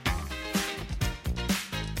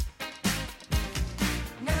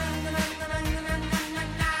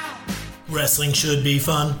Wrestling should be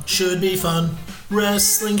fun, should be fun.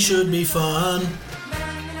 Wrestling should be fun.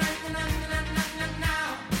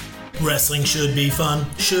 Wrestling should be fun,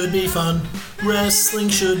 should be fun. Wrestling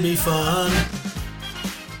should be fun.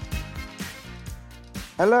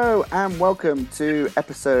 Hello and welcome to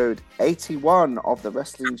episode 81 of the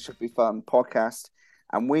Wrestling Should Be Fun podcast.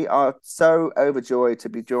 And we are so overjoyed to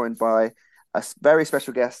be joined by a very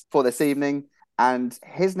special guest for this evening. And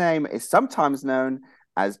his name is sometimes known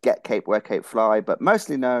as Get Cape, Wear Cape, Fly, but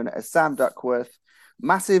mostly known as Sam Duckworth.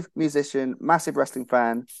 Massive musician, massive wrestling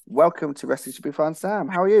fan. Welcome to Wrestling Should Be Fun, Sam.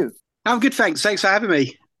 How are you? I'm good, thanks. Thanks for having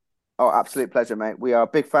me. Oh, absolute pleasure, mate. We are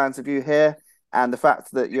big fans of you here. And the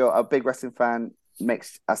fact that you're a big wrestling fan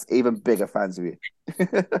makes us even bigger fans of you.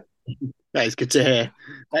 That is good to hear.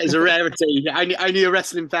 That is a rarity. Only a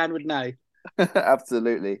wrestling fan would know.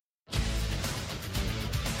 Absolutely.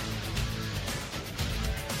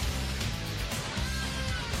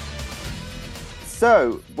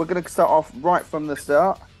 So, we're going to start off right from the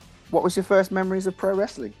start. What was your first memories of pro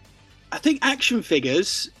wrestling? I think action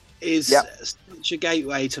figures is such a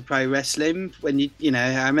gateway to pro wrestling. When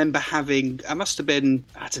I remember I must have been,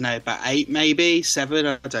 I don't know, about 8, maybe 7.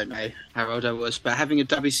 I don't know how old I was, but having a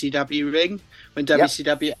WCW ring when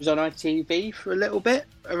WCW was on ITV for a little bit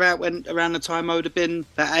around the time I would have been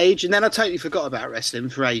that age, and then I totally forgot about wrestling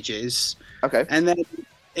for ages. Okay, and then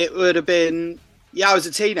it would have been. Yeah, I was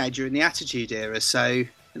a teenager in the Attitude Era, so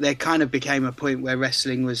there kind of became a point where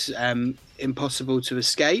wrestling was impossible to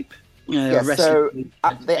escape. So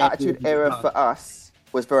the Attitude Era for us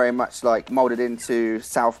was very much like moulded into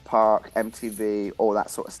South Park, MTV, all that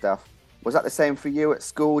sort of stuff. Was that the same for you at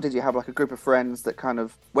school? Did you have like a group of friends that kind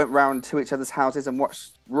of went round to each other's houses and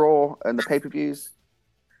watched Raw and the pay-per-views?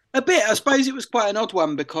 A bit. I suppose it was quite an odd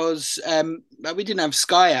one because we didn't have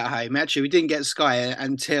Sky at home. Actually, we didn't get Sky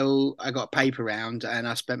until I got Paper Round, and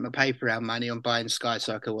I spent my Paper Round money on buying Sky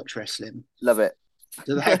so I could watch wrestling. Love it.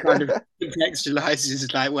 So that kind of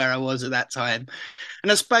contextualizes like where I was at that time.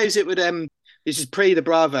 And I suppose it would. This is pre the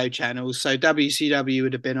Bravo channels, so WCW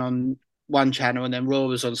would have been on one channel, and then Raw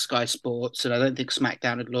was on Sky Sports, and I don't think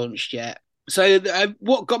SmackDown had launched yet. So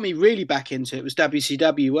what got me really back into it was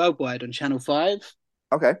WCW Worldwide on Channel 5.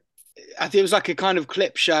 Okay. I think it was like a kind of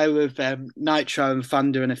clip show of Nitro and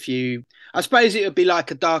Thunder and a few. I suppose it would be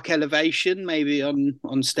like a Dark Elevation, maybe on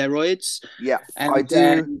steroids. Yeah, and, I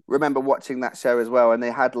do remember watching that show as well, and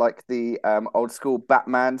they had like the old school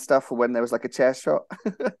Batman stuff for when there was like a chair shot.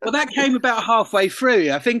 Well, that came about halfway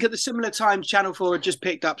through. I think at the similar time, Channel 4 had just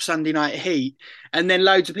picked up Sunday Night Heat, and then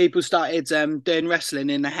loads of people started doing wrestling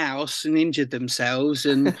in the house and injured themselves,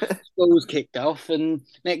 and schools kicked off, and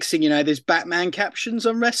next thing you know, there's Batman captions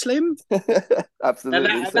on wrestling.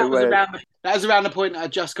 Absolutely. That was around the point that I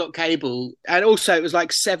just got cable, and also it was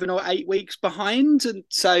like 7 or 8 weeks behind, and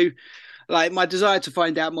so like my desire to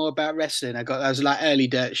find out more about wrestling, I was like early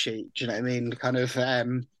Dirt Sheet. Do you know what I mean? Kind of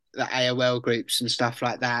the AOL groups and stuff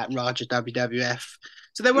like that. Raja WWF.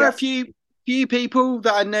 So there were a few people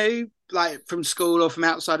that I knew like from school or from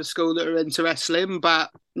outside of school that were into wrestling, but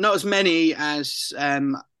not as many as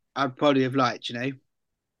I'd probably have liked.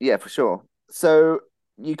 Yeah, for sure. So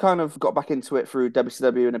you kind of got back into it through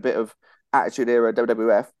WCW and a bit of Attitude Era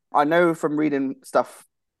WWF. I know from reading stuff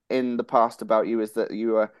in the past about you is that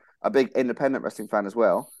you were a big independent wrestling fan as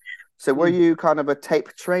well. So were you kind of a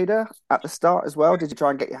tape trader at the start as well? Did you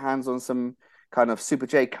try and get your hands on some kind of Super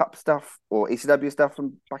J Cup stuff or ECW stuff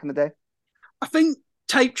from back in the day? I think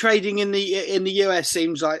tape trading in the US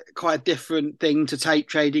seems like quite a different thing to tape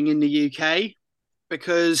trading in the UK,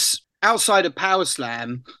 because outside of Power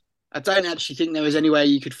Slam, I don't actually think there was anywhere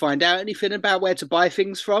you could find out anything about where to buy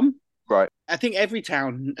things from. Right. I think every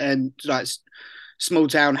town and like small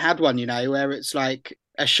town had one, where it's like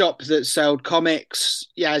a shop that sold comics.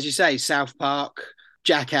 Yeah, as you say, South Park,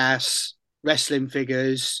 Jackass, wrestling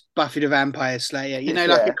figures, Buffy the Vampire Slayer. Like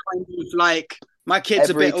a kind of like my kids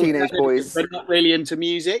every a bit teenage boys. They're not really into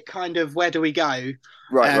music. Kind of where do we go?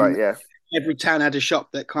 Right. Yeah. Every town had a shop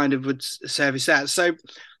that kind of would service that. So,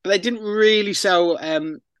 but they didn't really sell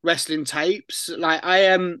wrestling tapes. Like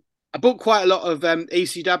I bought quite a lot of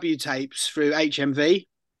ECW tapes through HMV.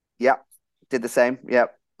 Yep, did the same.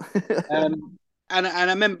 Yep. and I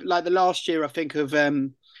remember like the last year I think of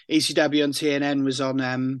ECW on TNN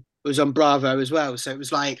was on Bravo as well. So it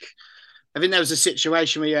was like I think there was a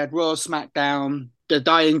situation where you had Raw, SmackDown, the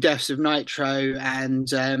Dying Deaths of Nitro,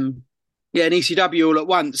 and an ECW all at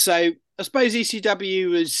once. So I suppose ECW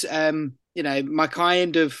was my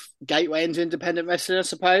kind of gateway into independent wrestling, I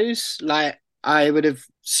suppose. Like I would have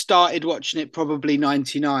started watching it probably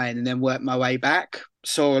 99 and then worked my way back.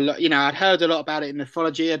 Saw a lot, I'd heard a lot about it in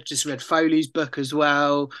mythology. I'd just read Foley's book as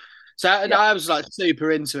well. So I was like super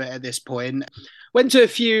into it at this point. Went to a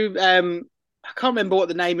few. I can't remember what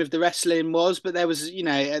the name of the wrestling was, but there was,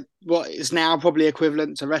 what is now probably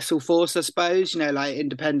equivalent to WrestleForce, I suppose. Like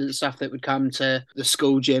independent stuff that would come to the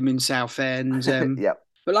school gym in Southend. Yeah.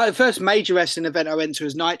 But like the first major wrestling event I went to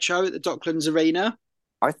was Nitro at the Docklands Arena.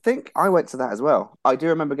 I think I went to that as well. I do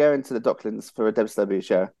remember going to the Docklands for a WWE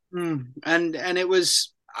show. And it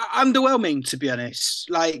was underwhelming, to be honest.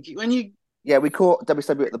 Like when you Yeah, we caught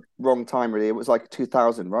WWE at the wrong time, really. It was like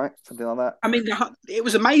 2000, right? Something like that. I mean, it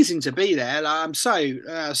was amazing to be there. Like, I'm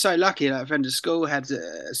so lucky. Like, a friend of school had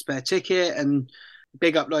a spare ticket, and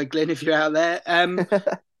big up Lloyd Glynn if you're out there.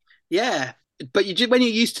 Yeah, but when you're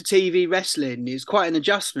used to TV wrestling, it's quite an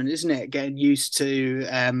adjustment, isn't it? Getting used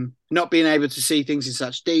to not being able to see things in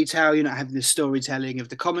such detail. You're not having the storytelling of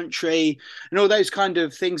the commentary and all those kind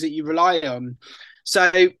of things that you rely on. So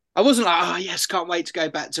I wasn't like, oh yes, can't wait to go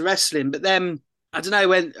back to wrestling. But then I don't know,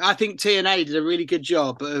 when I think TNA did a really good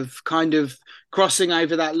job of kind of crossing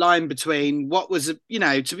over that line between what was,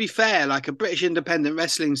 to be fair, like a British independent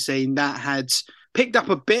wrestling scene that had picked up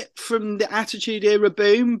a bit from the Attitude Era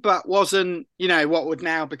boom, but wasn't, what would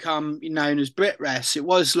now become known as BritWres. It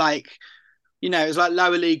was like, it was like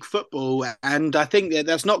lower league football. And I think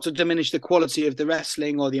that's not to diminish the quality of the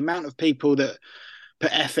wrestling or the amount of people that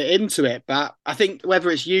put effort into it. But I think whether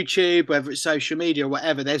it's YouTube, whether it's social media or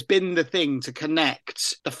whatever, there's been the thing to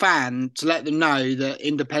connect the fan, to let them know that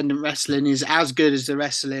independent wrestling is as good as the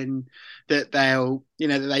wrestling that that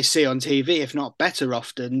they see on TV, if not better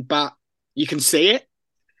often, but you can see it.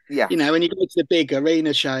 Yeah. When you go to the big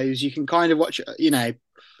arena shows, you can kind of watch it,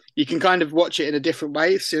 you can kind of watch it in a different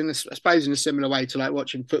way. It's I suppose in a similar way to like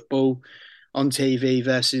watching football on TV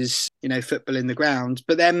versus, football in the ground.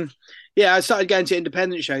 But then, I started going to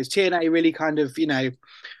independent shows. TNA really kind of,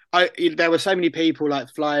 there were so many people like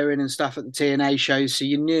flying and stuff at the TNA shows, so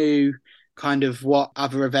you knew kind of what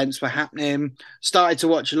other events were happening. Started to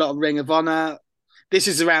watch a lot of Ring of Honor. This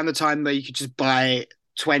is around the time where you could just buy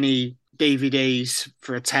 20 DVDs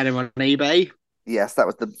for a tenner on eBay. Yes, that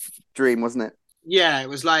was the dream, wasn't it? Yeah, it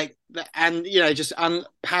was like, and just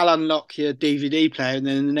PAL unlock your DVD player, and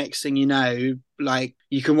then the next thing you know, like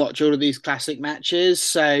you can watch all of these classic matches.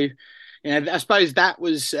 So, I suppose that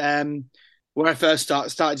was where I first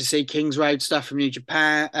started to see Kings Road stuff from New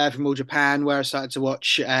Japan, from All Japan, where I started to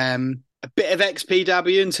watch a bit of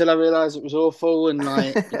XPW until I realised it was awful and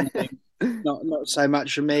like not so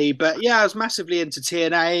much for me. But yeah, I was massively into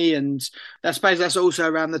TNA, and I suppose that's also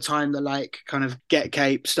around the time that like kind of Get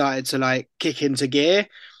Cape started to like kick into gear.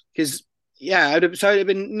 Because so it would have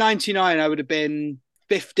been 99, I would have been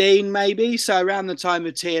 15 maybe. So around the time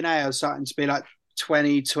of TNA, I was starting to be like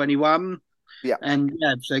 20, 21. Yeah. And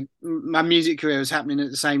so my music career was happening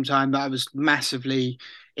at the same time that I was massively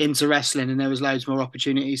into wrestling, and there was loads more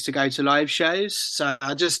opportunities to go to live shows. So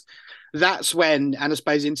that's when, and I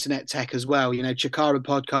suppose internet tech as well, Chikara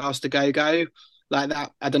podcast, a go like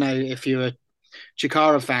that. I don't know if you're a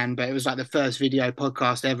Chikara fan, but it was like the first video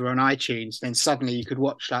podcast ever on iTunes. Then suddenly you could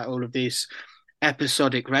watch like all of this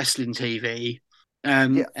episodic wrestling TV.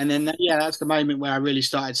 And then that's the moment where I really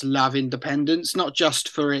started to love independence, not just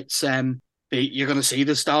for its you're going to see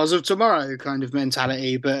the stars of tomorrow kind of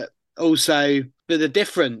mentality, but also for the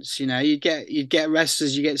difference. You'd get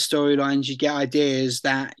wrestlers, you get storylines, you get ideas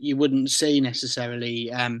that you wouldn't see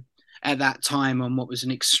necessarily at that time on what was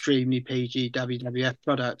an extremely PG WWF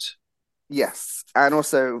product. Yes, and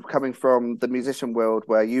also coming from the musician world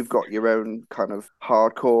where you've got your own kind of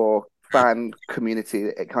hardcore fan community,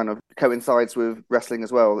 it kind of coincides with wrestling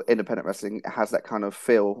as well. Independent wrestling has that kind of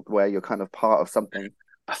feel where you're kind of part of something.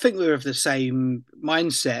 I think we're of the same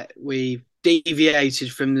mindset. We've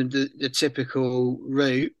deviated from the typical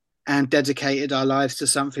route and dedicated our lives to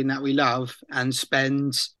something that we love, and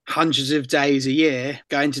spend hundreds of days a year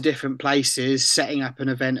going to different places, setting up an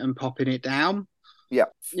event and popping it down. Yeah.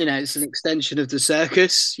 It's an extension of the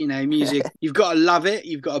circus, music. You've got to love it.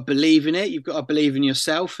 You've got to believe in it. You've got to believe in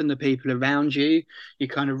yourself and the people around you. You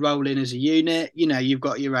kind of roll in as a unit. You've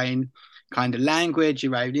got your own kind of language,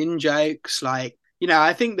 your own in-jokes. Like,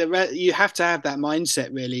 I think that you have to have that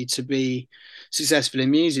mindset really to be successful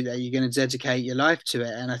in music, that you're going to dedicate your life to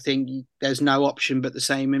it. And I think there's no option but the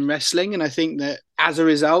same in wrestling. And I think that as a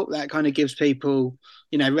result, that kind of gives people,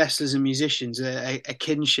 wrestlers and musicians a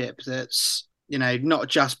kinship that's, not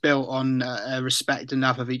just built on a respect and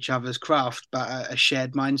love of each other's craft, but a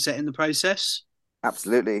shared mindset in the process.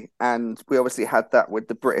 Absolutely. And we obviously had that with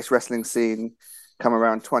the British wrestling scene come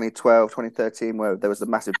around 2012, 2013, where there was a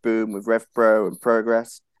massive boom with Rev Pro and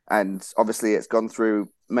Progress. And obviously it's gone through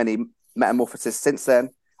many metamorphoses since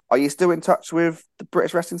then. Are you still in touch with the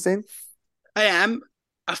British wrestling scene? I am.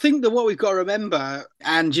 I think that what we've got to remember,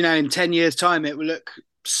 and in 10 years' time, it will look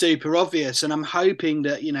super obvious. And I'm hoping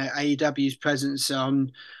that AEW's presence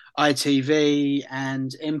on ITV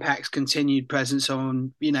and Impact's continued presence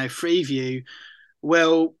on Freeview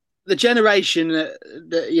will, the generation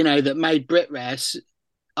that made BritWres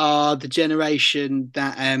are the generation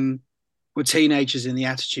that were teenagers in the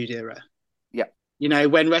Attitude Era.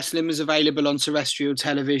 When wrestling was available on terrestrial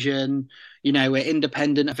television, where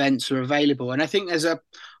independent events were available. And I think there's a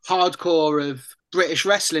hardcore of British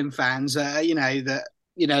wrestling fans, that are in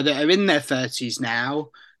their 30s now,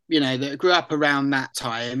 that grew up around that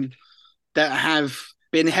time, that have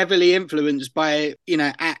been heavily influenced by,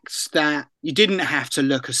 acts that you didn't have to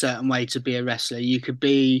look a certain way to be a wrestler. You could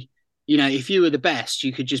be, if you were the best,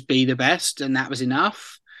 you could just be the best, and that was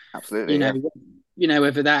enough. Absolutely.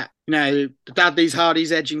 Whether that, Dudley's,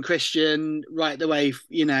 Hardy's, Edge and Christian, right the way,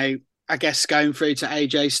 I guess going through to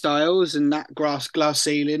AJ Styles, and that glass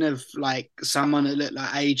ceiling of like someone that looked like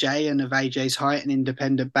AJ and of AJ's height and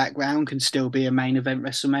independent background can still be a main event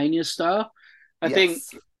WrestleMania star. I think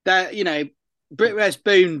that, BritWres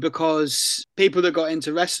boomed because people that got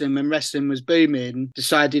into wrestling when wrestling was booming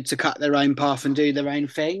decided to cut their own path and do their own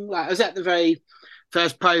thing. Like, I was at the very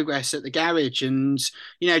first Progress at the garage, and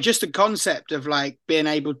just the concept of like being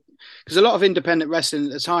able, because a lot of independent wrestling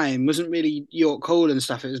at the time wasn't really York Hall and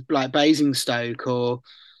stuff. It was like Basingstoke, or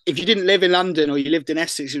if you didn't live in London or you lived in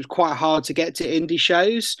Essex, it was quite hard to get to indie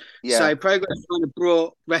shows. So Progress kind of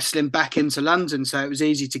brought wrestling back into London, so it was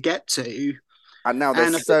easy to get to. And now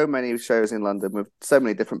there's so many shows in London with so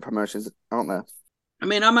many different promotions, aren't there? I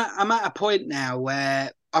mean, I'm at a point now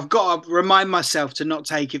where I've got to remind myself to not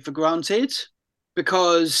take it for granted,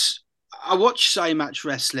 because I watch so much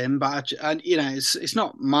wrestling, but it's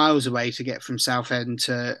not miles away to get from Southend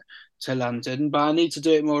to London. But I need to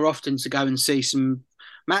do it more often to go and see some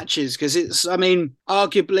matches, because it's, I mean,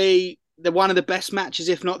 arguably one of the best matches,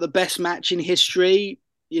 if not the best match in history.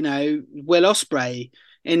 Will Ospreay,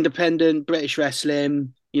 independent British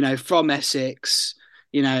wrestling, from Essex,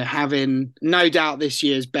 having no doubt this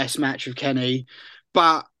year's best match with Kenny.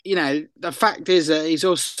 But, the fact is that he's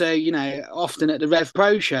also, often at the Rev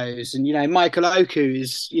Pro shows. And, Michael Oku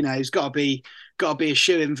is, he's got to be a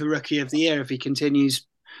shoo-in for Rookie of the Year if he continues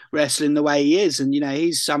wrestling the way he is. And,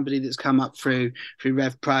 he's somebody that's come up through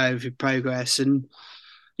Rev Pro, through Progress. And,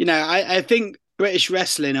 I think British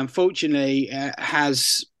wrestling, unfortunately,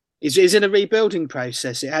 is in a rebuilding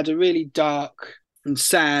process. It had a really dark and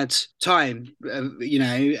sad time,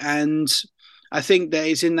 and I think that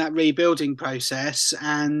it's in that rebuilding process.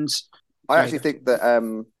 And I actually think that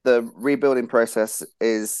the rebuilding process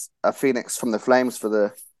is a phoenix from the flames for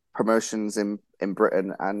the promotions in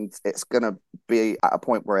Britain, and it's going to be at a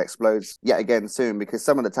point where it explodes yet again soon, because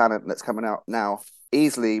some of the talent that's coming out now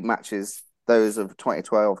easily matches those of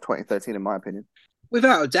 2012, 2013, in my opinion.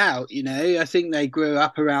 Without a doubt, I think they grew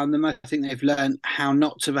up around them. I think they've learned how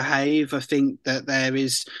not to behave. I think that there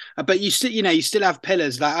is, but you still have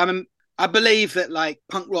pillars. Like, I believe that like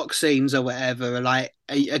punk rock scenes or whatever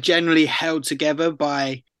are generally held together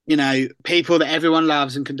by, people that everyone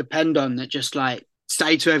loves and can depend on, that just like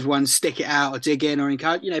say to everyone, stick it out or dig in or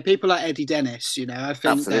encourage, people like Eddie Dennis, I think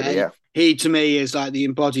absolutely, that he to me is like the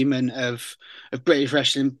embodiment of British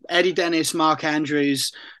wrestling. Eddie Dennis, Mark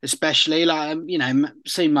Andrews, especially, like,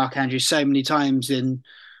 seen Mark Andrews so many times in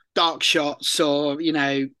Dark Shots, or,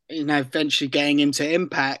 eventually getting into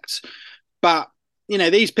Impact. But,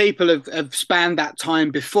 these people have spanned that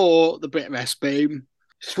time before the BritWres boom,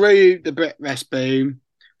 through the BritWres boom,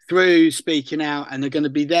 through speaking out, and they're going to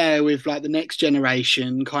be there with like the next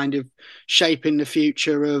generation, kind of shaping the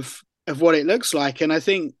future of what it looks like. And I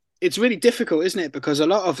think it's really difficult, isn't it? Because a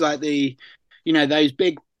lot of like the, those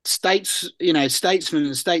big statesmen and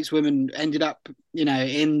stateswomen ended up,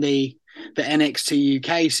 in the NXT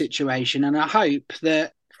UK situation. And I hope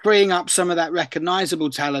that freeing up some of that recognisable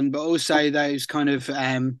talent, but also those kind of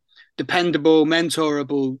dependable,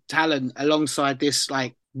 mentorable talent alongside this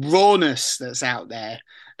like rawness that's out there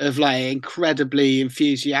of like incredibly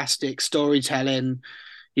enthusiastic storytelling,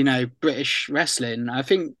 British wrestling. I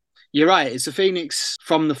think you're right. It's a phoenix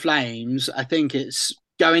from the flames. I think it's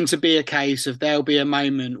going to be a case of there'll be a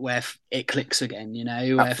moment where it clicks again,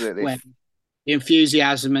 where the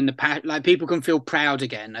enthusiasm and like people can feel proud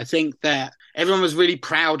again. I think that everyone was really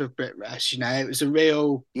proud of BritWres. It was a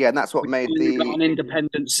real and that's what made an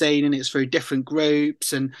independent scene, and it's through different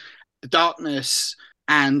groups, and the darkness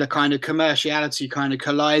and the kind of commerciality kind of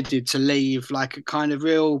collided to leave like a kind of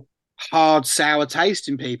real hard, sour taste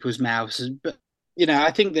in people's mouths. But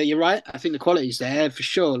I think that you're right. I think the quality's there for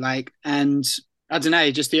sure. Like, and I don't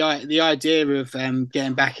know, just the idea of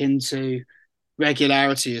getting back into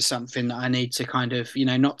regularity is something that I need to kind of,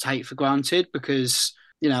 not take for granted, because,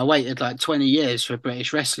 I waited like 20 years for a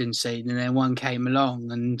British wrestling scene, and then one came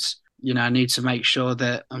along, and, I need to make sure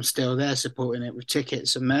that I'm still there supporting it with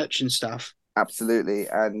tickets and merch and stuff. Absolutely.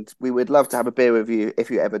 And we would love to have a beer with you if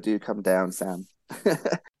you ever do come down, Sam.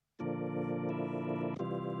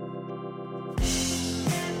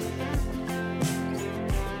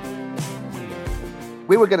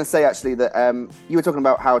 We were going to say, actually, that you were talking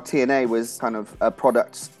about how TNA was kind of a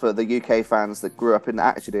product for the UK fans that grew up in the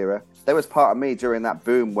Attitude Era. There was part of me during that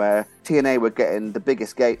boom where TNA were getting the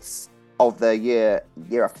biggest gates of their year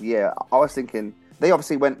after year. I was thinking, they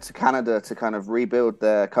obviously went to Canada to kind of rebuild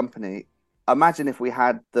their company. Imagine if we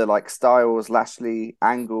had the like Styles, Lashley,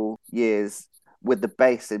 Angle years with the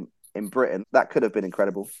base in Britain. That could have been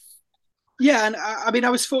incredible. Yeah, and I mean, I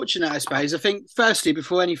was fortunate, I suppose. I think, firstly,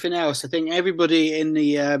 before anything else, I think everybody in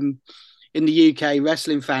the UK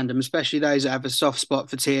wrestling fandom, especially those that have a soft spot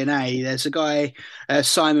for TNA, there's a guy,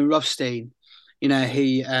 Simon Rothstein. He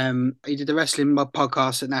did the wrestling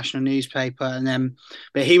podcast at National Newspaper,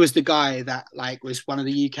 but he was the guy that like was one of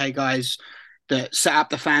the UK guys that set up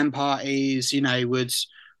the fan parties. Would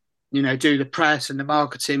do the press and the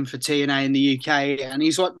marketing for TNA in the UK. And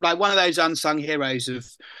he's like one of those unsung heroes of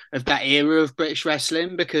that era of British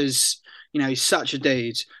wrestling, because, he's such a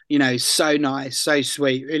dude, so nice, so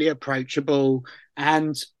sweet, really approachable.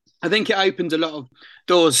 And I think it opened a lot of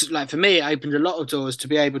doors. Like for me, it opened a lot of doors to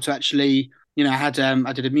be able to actually, I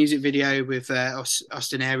did a music video with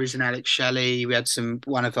Austin Aries and Alex Shelley. We had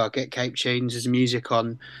one of our Get Cape tunes as music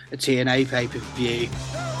on a TNA pay-per-view.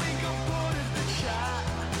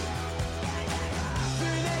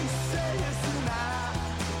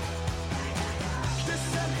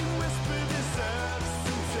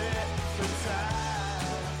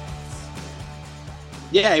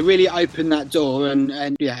 Yeah, it really opened that door and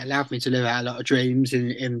allowed me to live out a lot of dreams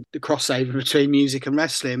in the crossover between music and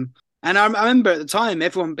wrestling. And I remember at the time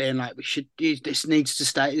everyone being like, this needs to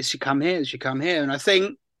stay, this should come here, this should come here. And I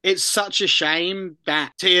think it's such a shame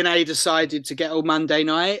that TNA decided to get all Monday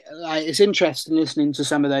night. Like, it's interesting listening to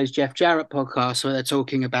some of those Jeff Jarrett podcasts where they're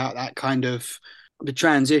talking about that kind of the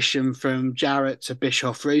transition from Jarrett to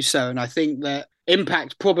Bischoff Russo. And I think that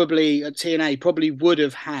Impact probably at TNA probably would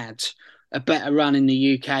have had a better run in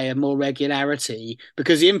the UK and more regularity,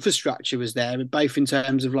 because the infrastructure was there, both in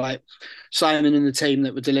terms of like Simon and the team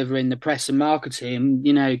that were delivering the press and marketing.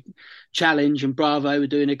 Challenge and Bravo were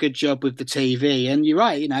doing a good job with the TV. And you're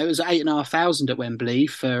right, it was 8,500 at Wembley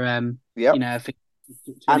for I think.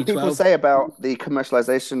 And people say about the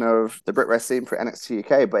commercialization of the Brit Wrestling for NXT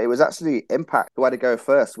UK, but it was actually Impact who had to go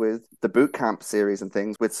first with the boot camp series and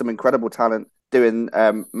things, with some incredible talent doing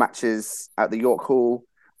matches at the York Hall.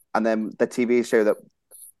 And then the TV show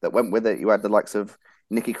that went with it, you had the likes of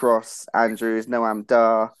Nikki Cross, Andrews, Noam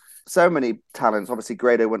Dar, so many talents. Obviously,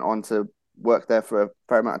 Grado went on to work there for a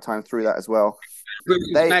fair amount of time through that as well.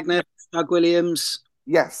 Magnus, Doug Williams.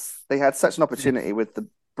 Yes, they had such an opportunity with the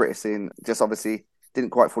British scene, just obviously didn't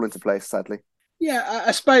quite fall into place, sadly. Yeah,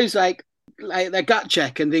 I suppose like their gut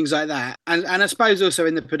check and things like that. And I suppose also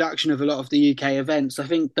in the production of a lot of the UK events, I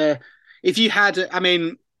think if you had,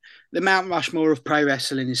 the Mount Rushmore of pro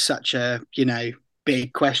wrestling is such a,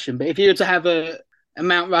 big question. But if you were to have a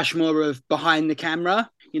Mount Rushmore of behind the camera,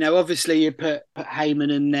 obviously you put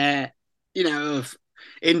Heyman in there, of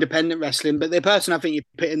independent wrestling. But the person I think you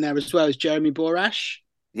put in there as well is Jeremy Borash.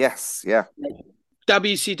 Yes, yeah.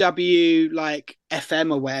 WCW, like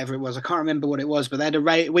FM or whatever it was. I can't remember what it was, but they had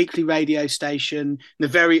a weekly radio station in the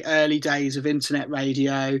very early days of internet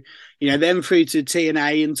radio, then through to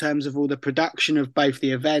TNA in terms of all the production of both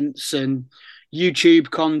the events and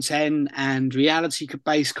YouTube content and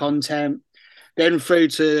reality-based content, then through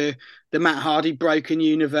to the Matt Hardy Broken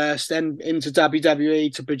Universe, then into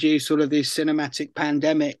WWE to produce all of this cinematic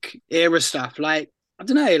pandemic era stuff. Like, I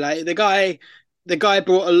don't know, like the guy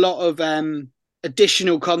brought a lot of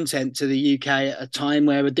additional content to the UK at a time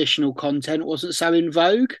where additional content wasn't so in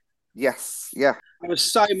vogue. Yes, yeah. There was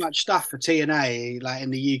so much stuff for TNA, like in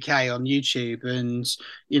the UK on YouTube, and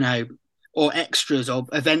or extras or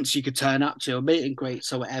events you could turn up to or meet and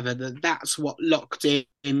greets or whatever. That's what locked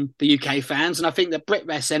in the UK fans, and I think that Brit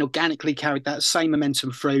Wrestling organically carried that same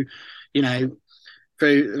momentum through,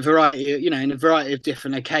 through a variety, in a variety of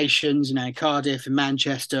different locations, Cardiff and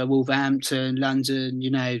Manchester, Wolverhampton, London,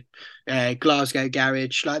 Glasgow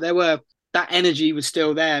Garage. Like that energy was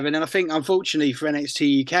still there. And then I think, unfortunately for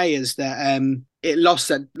NXT UK, is that it lost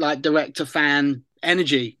that like direct to fan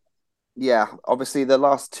energy. Yeah, obviously the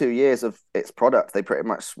last 2 years of its product, they pretty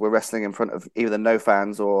much were wrestling in front of either no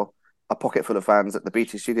fans or a pocket full of fans at the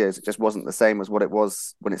BT Studios. It just wasn't the same as what it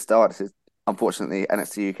was when it started. unfortunately,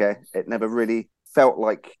 NXT UK. It never really felt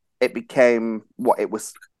like it became what it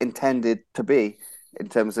was intended to be in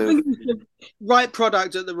terms I of. think it's the right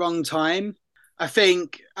product at the wrong time. I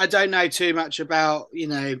think I don't know too much about,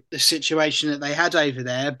 the situation that they had over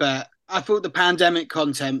there, but I thought the pandemic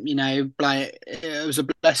content, like it was a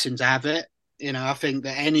blessing to have it. I think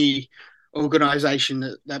that any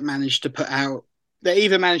organization that managed to put out, that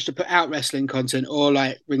either managed to put out wrestling content or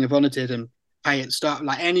like Ring of Honor did and pay it start,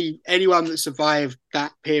 like anyone that survived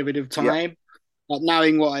that period of Yeah, time, like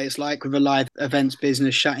knowing what it's like with a live events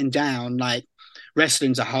business shutting down, like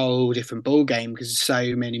wrestling's a whole different ball game because there's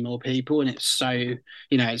so many more people and it's so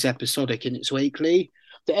it's episodic and it's weekly.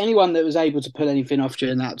 To anyone that was able to pull anything off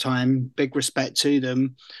during that time, big respect to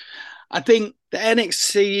them. I think the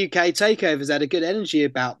NXT UK takeovers had a good energy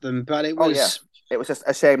about them, but it oh yeah, was, it was just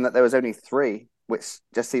a shame that there was only three, which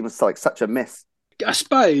just seems like such a miss. I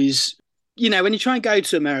suppose, when you try and go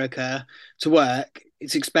to America to work,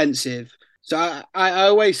 it's expensive. So I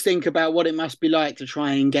always think about what it must be like to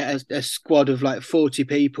try and get a squad of like 40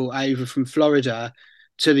 people over from Florida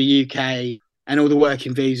to the UK and all the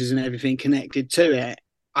working visas and everything connected to it.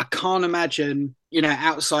 I can't imagine,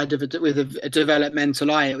 outside of with a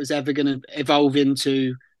developmental eye, it was ever going to evolve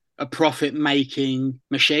into a profit making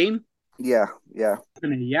machine. Yeah, yeah. I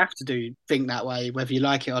mean, you have to think that way, whether you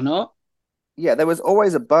like it or not. Yeah, there was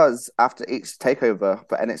always a buzz after each takeover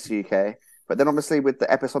for NXT UK, but then obviously with the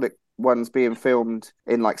episodic ones being filmed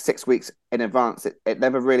in like 6 weeks in advance, it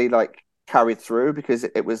never really like carried through because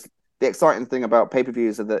it was the exciting thing about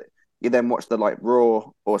pay-per-views is that you then watch the like Raw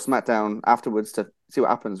or SmackDown afterwards to see what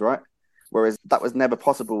happens, right? Whereas that was never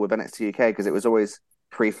possible with NXT UK because it was always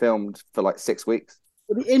pre-filmed for like 6 weeks.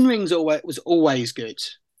 Well, the in rings was always good.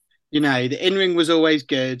 The in ring was always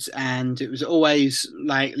good, and it was always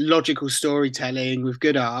like logical storytelling with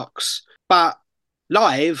good arcs. But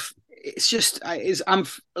live, it's just I'm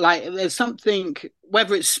like there's something,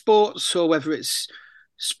 whether it's sports or whether it's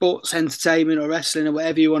sports entertainment or wrestling or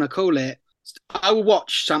whatever you want to call it. I will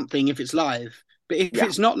watch something if it's live, but if Yeah,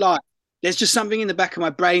 it's not live, there's just something in the back of my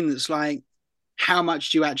brain that's like, how much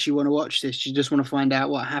do you actually want to watch this? Do you just want to find out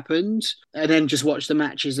what happened and then just watch the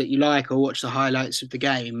matches that you like or watch the highlights of the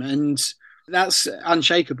game? And that's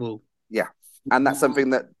unshakable. yeah, and that's something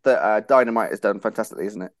that Dynamite has done fantastically,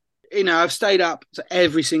 isn't it? I've stayed up to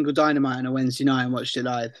every single Dynamite on a Wednesday night and watched it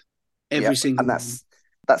live. Yeah, Every single and one.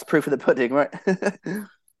 that's proof of the pudding, right?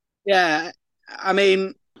 Yeah. I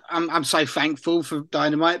mean, I'm so thankful for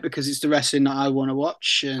Dynamite because it's the wrestling that I want to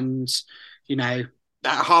watch. And,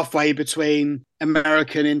 that halfway between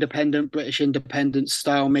American independent, British independent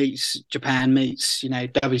style meets Japan meets,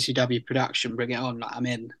 WCW production, bring it on. Like I'm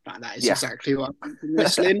in. Like that is Yeah. exactly what I'm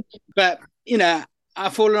wrestling. But,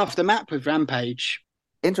 I've fallen off the map with Rampage.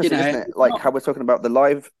 Interesting, isn't it? Like how we're talking about the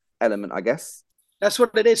live element, I guess. That's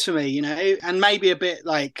what it is for me, and maybe a bit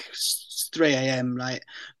like 3 a.m. Like,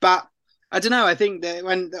 but I don't know. I think that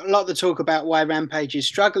when a lot of the talk about why Rampage is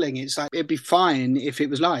struggling, it's like it'd be fine if it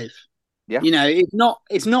was live. Yeah.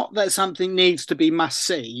 It's not that something needs to be must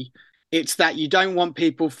see. It's that you don't want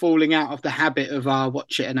people falling out of the habit of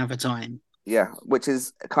watch it another time. Yeah, which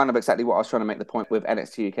is kind of exactly what I was trying to make the point with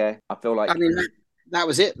NXT UK. I feel like I mean, that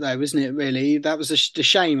was it though, wasn't it? Really, that was the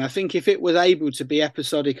shame. I think if it was able to be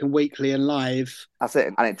episodic and weekly and live, that's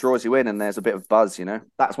it, and it draws you in, and there's a bit of buzz.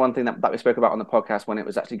 That's one thing that we spoke about on the podcast when it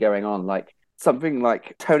was actually going on. Like something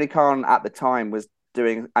like Tony Khan at the time was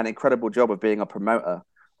doing an incredible job of being a promoter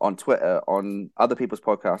on Twitter, on other people's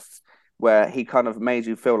podcasts, where he kind of made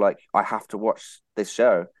you feel like I have to watch this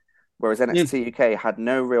show. Whereas NXT UK had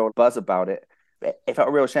no real buzz about it. It felt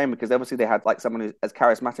a real shame because obviously they had like someone who's as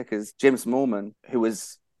charismatic as Jim Smallman, who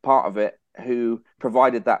was part of it, who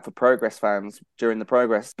provided that for Progress fans during the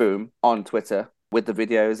Progress boom on Twitter with the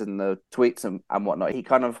videos and the tweets and whatnot. He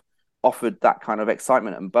kind of offered that kind of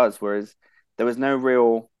excitement and buzz, whereas there was no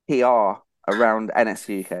real PR around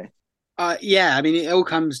NXT UK. Yeah, I mean, it all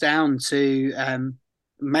comes down to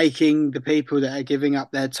making the people that are giving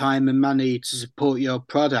up their time and money to support your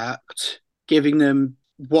product, giving them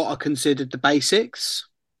what are considered the basics.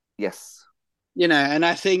 Yes. And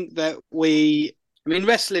I think that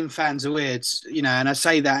wrestling fans are weird, and I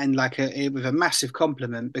say that in with a massive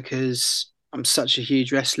compliment because I'm such a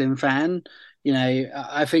huge wrestling fan.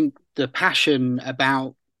 I think the passion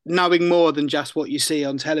about knowing more than just what you see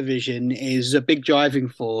on television is a big driving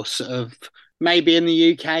force of maybe in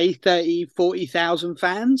the UK 30, 40,000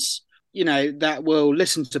 fans, that will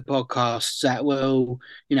listen to podcasts, that will,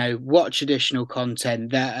 watch additional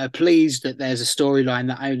content, that are pleased that there's a storyline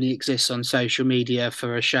that only exists on social media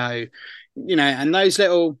for a show, and those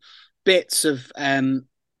little bits of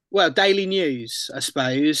well, daily news, I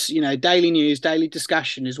suppose. Daily news, daily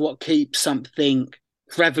discussion is what keeps something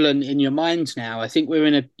prevalent in your mind now. I think we're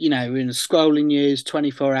in a scrolling news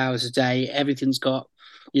 24 hours a day. Everything's got,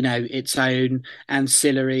 its own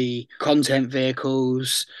ancillary content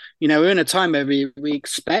vehicles. We're in a time where we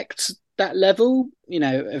expect that level,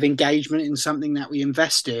 of engagement in something that we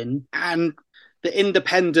invest in. And the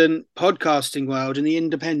independent podcasting world and the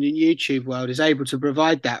independent YouTube world is able to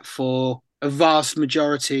provide that for a vast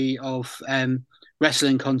majority of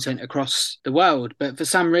wrestling content across the world. But for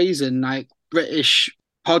some reason, like British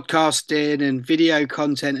podcasting and video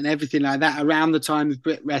content and everything like that around the time of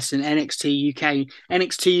Brit Wrestling, NXT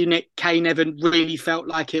UK never really felt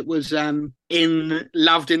like it was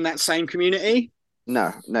loved in that same community.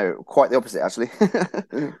 No, quite the opposite, actually.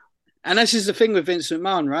 And this is the thing with Vince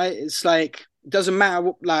McMahon, right? It's like, it doesn't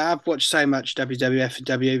matter. Like, I've watched so much WWF and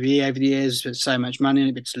WWE over the years, spent so much money in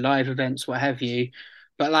it, it's live events, what have you.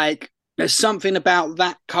 But like, there's something about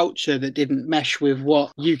that culture that didn't mesh with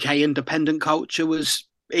what UK independent culture was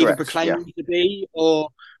either proclaiming to be or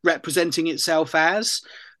representing itself as.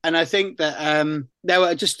 And I think that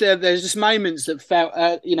there's just moments that felt,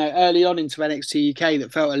 early on into NXT UK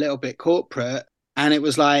that felt a little bit corporate. And it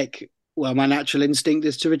was like, well, my natural instinct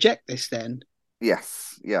is to reject this then.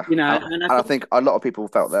 Yes, yeah. And I think a lot of people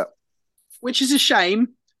felt that. Which is a shame,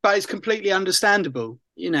 but it's completely understandable,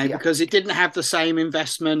 because it didn't have the same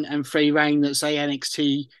investment and free reign that, say,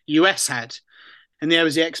 NXT US had. And there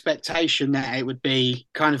was the expectation that it would be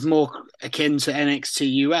kind of more akin to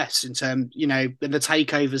NXT US in terms, the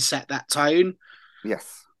takeovers set that tone.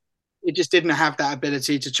 Yes. It just didn't have that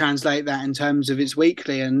ability to translate that in terms of its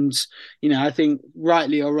weekly. And, I think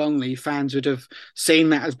rightly or wrongly, fans would have seen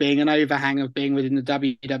that as being an overhang of being within the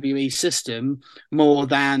WWE system more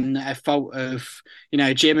than a fault of,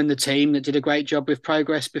 Jim and the team that did a great job with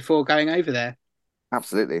Progress before going over there.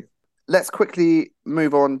 Absolutely. Let's quickly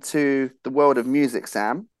move on to the world of music,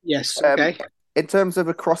 Sam. Yes, okay. In terms of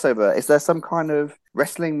a crossover, is there some kind of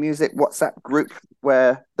wrestling music WhatsApp group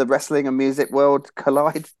where the wrestling and music world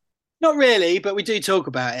collide? Not really, but we do talk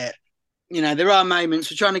about it. There are moments.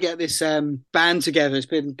 We're trying to get this band together. It's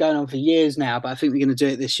been going on for years now, but I think we're going to do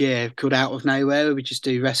it this year, called Out of Nowhere, where we just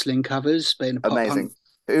do wrestling covers. But in a amazing.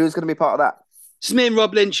 Who's going to be part of that? So me and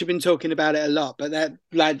Rob Lynch have been talking about it a lot, but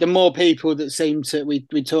the more people that seem to we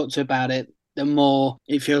talk to about it, the more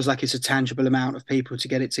it feels like it's a tangible amount of people to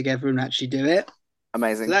get it together and actually do it.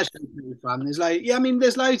 Amazing. So that's really fun.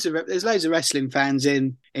 There's loads of wrestling fans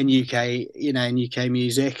in UK, in UK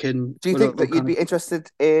music. And do you think that you'd be interested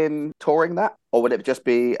in touring that, or would it just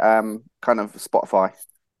be kind of Spotify?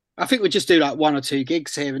 I think we'd just do like 1 or 2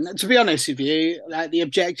 gigs here. And to be honest with you, the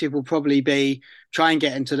objective will probably be try and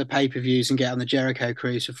get into the pay-per-views and get on the Jericho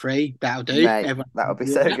cruise for free. That'll do. Mate, that would be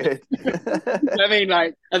so good.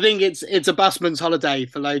 I think it's a busman's holiday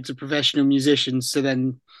for loads of professional musicians to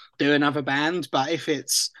then do another band. But if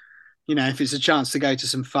it's a chance to go to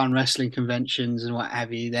some fun wrestling conventions and what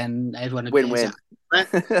have you, then everyone would win-win.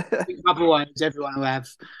 Otherwise, everyone will have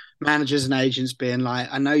managers and agents being like,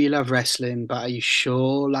 I know you love wrestling, but are you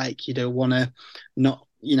sure like you don't want to not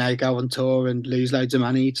go on tour and lose loads of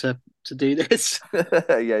money to do this?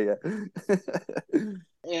 yeah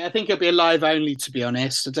I think it'll be a live only, to be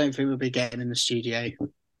honest. I don't think we'll be getting in the studio.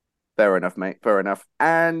 Fair enough, mate, fair enough.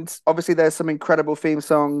 And obviously there's some incredible theme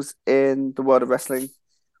songs in the world of wrestling.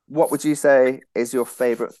 What would you say is your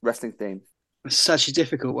favorite wrestling theme? It's such a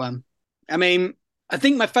difficult one. I mean, I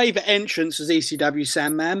think my favourite entrance was ECW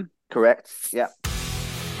Sandman. Correct, yeah.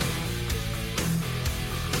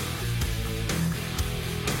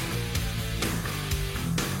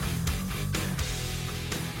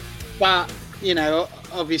 But,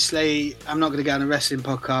 obviously, I'm not going to go on a wrestling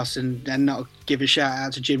podcast and not give a shout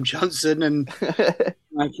out to Jim Johnson and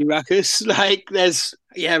Mikey Ruckus. Like, there's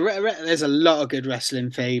a lot of good wrestling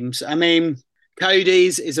themes. I mean,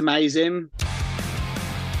 Cody's is amazing.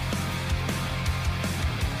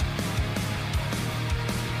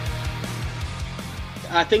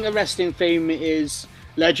 I think a wrestling theme is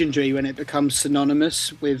legendary when it becomes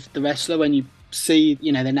synonymous with the wrestler. When you see,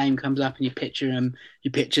 their name comes up and you picture them,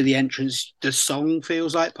 you picture the entrance, the song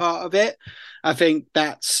feels like part of it. I think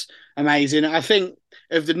that's amazing. I think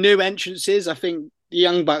of the new entrances, I think the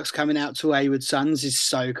Young Bucks coming out to Wayward Sons is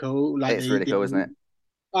so cool. Like, it's really cool, isn't it?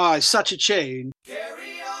 Oh, it's such a tune.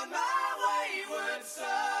 Carry on my wayward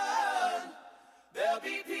son. There'll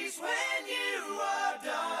be peace when you are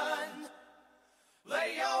done.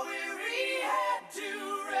 Lay your weary head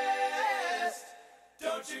to rest.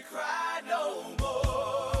 Don't you cry no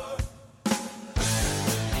more.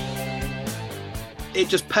 it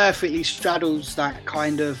just perfectly straddles that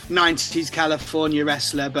kind of 90s California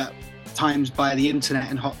wrestler, but times by the internet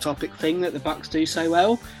and hot topic thing that the Bucks do so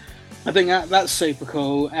well. I think that's super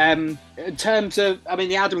cool. In terms of, I mean,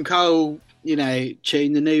 the Adam Cole, you know,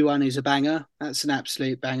 tune, the new one is a banger. That's an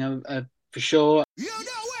absolute banger for sure. You know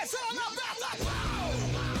it's all about the power.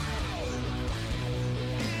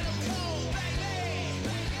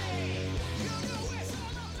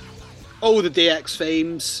 All the DX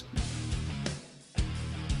themes.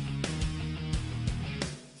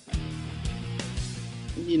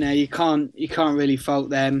 You know, you can't really fault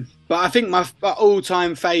them. But I think my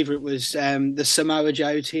all-time favourite was the Samoa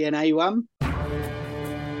Joe TNA one.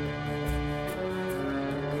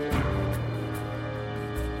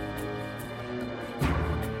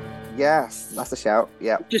 Yes, that's a shout.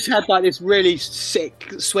 Yeah. Just had like this really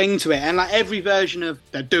sick swing to it, and like every version of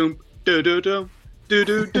the doom, do do do, do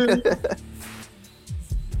do do.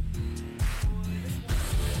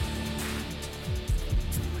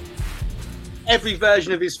 Every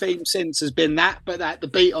version of his theme since has been that, but the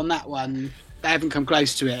beat on that one, they haven't come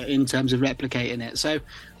close to it in terms of replicating it. So,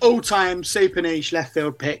 all-time super niche left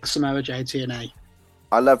field pick, Samoa Joe TNA.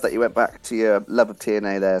 I love that you went back to your love of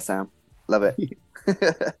TNA there, Sam. Love it.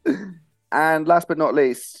 And last but not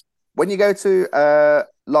least, when you go to a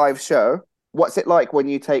live show, what's it like when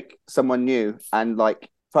you take someone new? And like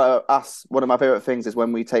for us, one of my favorite things is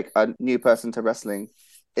when we take a new person to wrestling.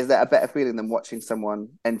 Is there a better feeling than watching someone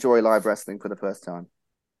enjoy live wrestling for the first time?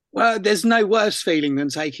 Well, there's no worse feeling than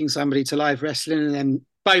taking somebody to live wrestling and then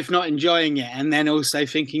both not enjoying it and then also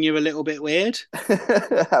thinking you're a little bit weird.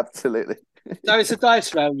 Absolutely. So it's a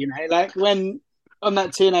dice roll, you know, like when on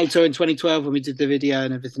that TNA tour in 2012 when we did the video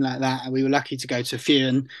and everything like that, and we were lucky to go to a few,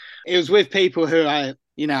 and it was with people who I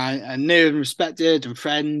knew and respected and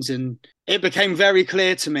friends, and it became very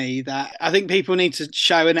clear to me that I think people need to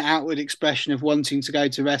show an outward expression of wanting to go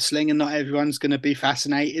to wrestling, and not everyone's going to be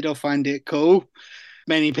fascinated or find it cool.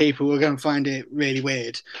 Many people are going to find it really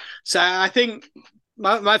weird. So I think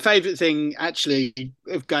my favourite thing actually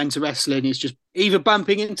of going to wrestling is just either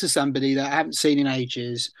bumping into somebody that I haven't seen in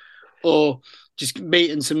ages or just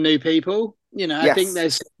meeting some new people. You know, Yes. I think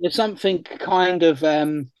there's something kind of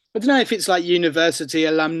I don't know if it's like university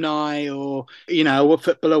alumni or, you know, or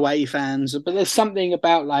football away fans, but there's something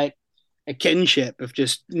about like a kinship of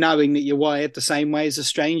just knowing that you're wired the same way as the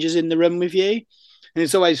strangers in the room with you. And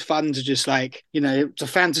it's always fun to just like, you know, to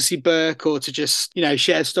fantasy book or to just, you know,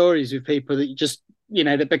 share stories with people that you just, you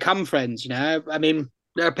know, that become friends, you know. I mean,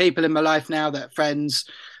 there are people in my life now that are friends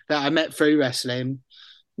that I met through wrestling,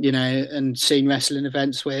 you know, and seen wrestling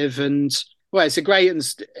events with. And well, it's a great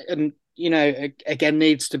and you know, again,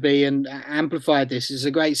 needs to be and amplified. This is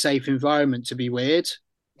a great safe environment to be weird.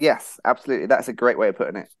 Yes, absolutely. That's a great way of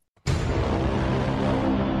putting it.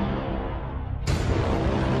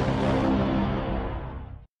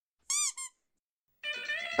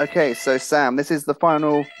 Okay, so Sam, this is the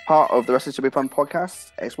final part of the Wrestling Should Be Fun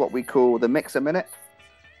podcast. It's what we call the Mixer Minute.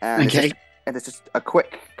 And Okay. it's just a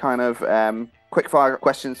quick kind of quick fire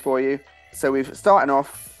questions for you. So we've starting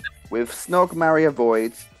off with Snog, Marry,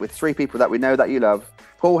 Avoid with three people that we know that you love: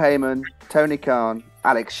 Paul Heyman, Tony Khan,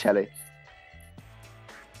 Alex Shelley.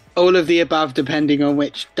 All of the above, depending on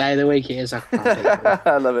which day of the week it is. I can't do it.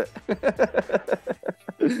 I love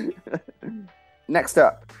it. Next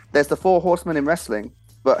up, there's the Four Horsemen in wrestling,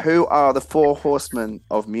 but who are the Four Horsemen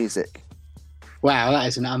of music? Wow, that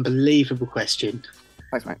is an unbelievable question.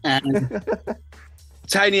 Thanks, mate.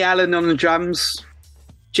 Tony Allen on the drums,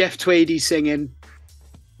 Jeff Tweedy singing,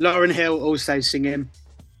 Lauren Hill also singing.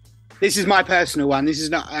 This is my personal one. This is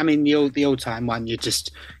not, I mean, the all-time one. You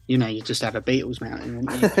just have a Beatles mountain.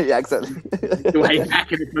 Wouldn't you? Yeah, exactly. The way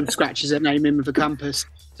back and everyone scratches their name in with a compass.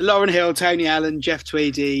 So Lauren Hill, Tony Allen, Jeff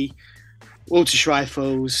Tweedy, Walter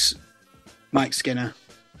Schreifels, Mike Skinner.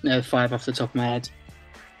 They're the five off the top of my head.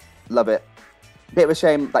 Love it. Bit of a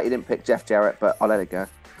shame that you didn't pick Jeff Jarrett, but I'll let it go.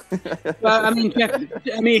 Well,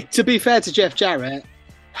 I mean, to be fair to Jeff Jarrett,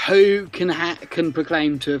 who can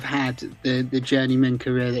proclaim to have had the journeyman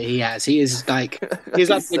career that he has? He's like He's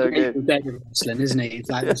the so great good. dead of wrestling, isn't he? It's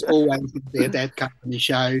like there's always going to be a dead cut on the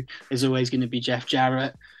show. There's always going to be Jeff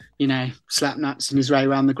Jarrett, you know, slap nuts in his way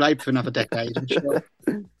around the globe for another decade, I'm sure.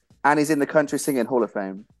 And he's in the Country Singing Hall of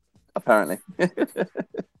Fame, apparently.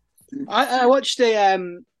 I watched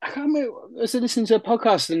I can't remember, I was listening to a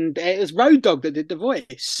podcast and it was Road Dogg that did the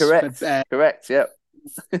voice. Correct. But, Correct, yep.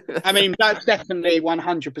 I mean, that's definitely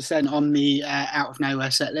 100% on the Out of Nowhere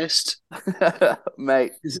set list.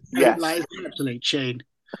 Mate, It's, Yes. like, it's an absolute tune.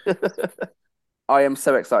 I am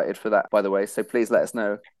so excited for that, by the way. So please let us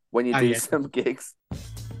know when you Oh, do yeah. some gigs.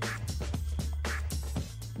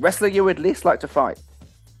 Wrestler you would least like to fight?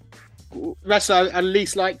 Wrestler I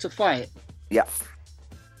least like to fight? Yeah.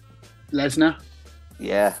 Lesnar.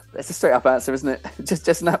 Yeah, that's a straight up answer, isn't it?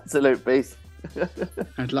 just an absolute beast.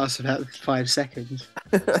 I'd last about 5 seconds.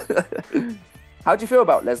 How do you feel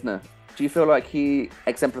about Lesnar? Do you feel like he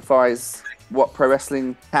exemplifies what pro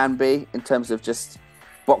wrestling can be in terms of just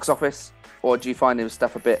box office, or do you find his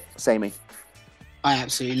stuff a bit samey? I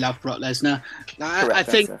absolutely love Brock Lesnar.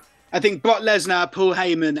 Correct answer. I think Brock Lesnar, Paul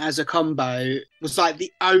Heyman as a combo was like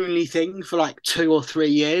the only thing for like 2 or 3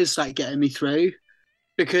 years, like getting me through.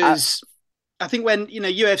 Because I think when,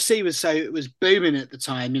 UFC was booming at the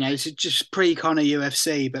time, it's just pre kind of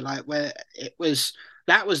UFC, but like where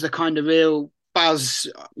that was the kind of real buzz,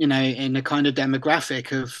 in the kind of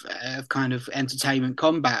demographic of kind of entertainment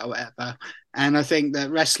combat or whatever. And I think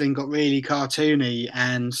that wrestling got really cartoony,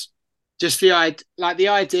 and just the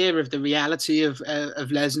idea of the reality of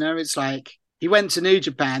Lesnar. It's like he went to New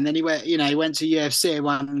Japan, then he went to UFC,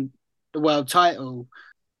 won the world title.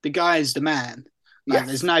 The guy's the man. Like,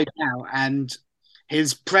 There's no doubt. And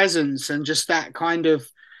his presence and just that kind of,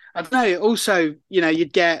 I don't know, also,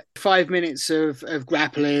 you'd get 5 minutes of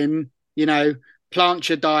grappling, plant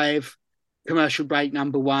your dive, commercial break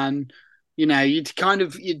number 1. You'd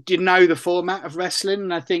know the format of wrestling.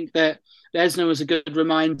 And I think that Lesnar was a good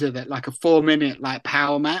reminder that like a 4-minute like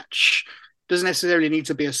power match doesn't necessarily need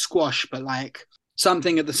to be a squash, but like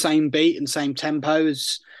something at the same beat and same tempo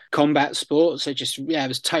as combat sports. So just, it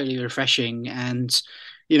was totally refreshing. And,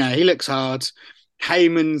 he looks hard.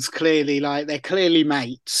 Heyman's clearly they're clearly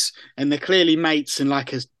mates, and they're clearly mates in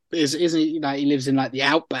like isn't he, like he lives in like the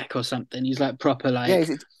outback or something. He's like proper like, I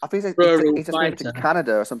think he's just moved to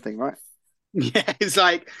Canada or something, right? Yeah, it's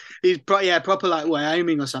like he's proper like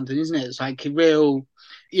Wyoming or something, isn't it? It's like real,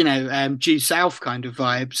 due south kind of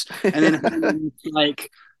vibes. And then like,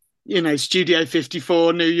 Studio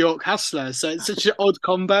 54, New York hustler. So it's such an odd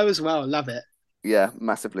combo as well. I love it. Yeah,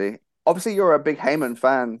 massively. Obviously, you're a big Heyman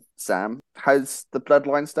fan, Sam. Has the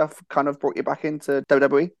Bloodline stuff kind of brought you back into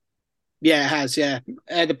WWE? Yeah, it has. Yeah,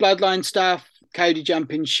 the Bloodline stuff, Cody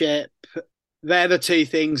jumping ship. They're the two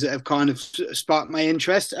things that have kind of sparked my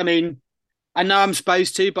interest. I mean, I know I'm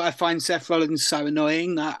supposed to, but I find Seth Rollins so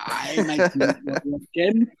annoying that it makes me not watch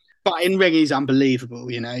him. But in ring, he's unbelievable.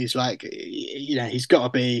 He's like, he's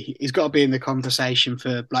got to be in the conversation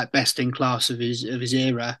for like best in class of his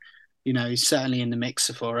era. He's certainly in the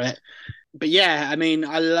mixer for it. But yeah, I mean,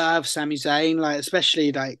 I love Sami Zayn, like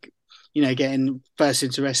especially like, getting first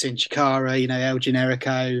into wrestling Chikara, El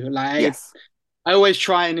Generico. Like, yes. I always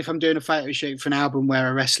try, and if I'm doing a photo shoot for an album, wear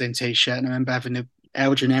a wrestling t-shirt. And I remember having the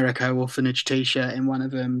El Generico Orphanage t-shirt in one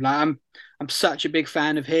of them. Like, I'm such a big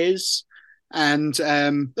fan of his. And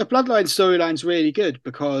the Bloodline storyline's really good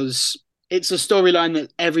because it's a storyline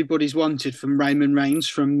that everybody's wanted from Roman Reigns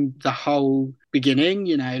from the whole beginning.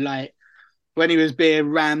 Like when he was being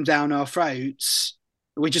rammed down our throats,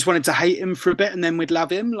 we just wanted to hate him for a bit and then we'd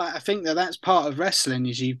love him. Like I think that's part of wrestling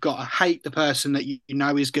is you've got to hate the person that you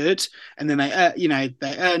know is good, and then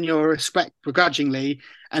they earn your respect begrudgingly,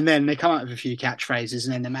 and then they come up with a few catchphrases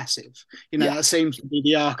and then they're massive. That seems to be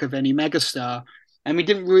the arc of any megastar. And we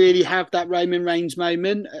didn't really have that Roman Reigns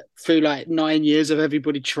moment through like 9 years of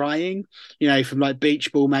everybody trying, from like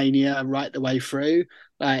Beach Ball Mania right the way through.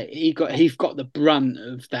 Like he got the brunt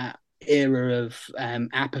of that era of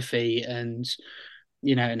apathy and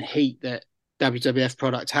and heat that WWF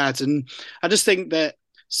product had. And I just think that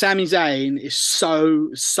Sami Zayn is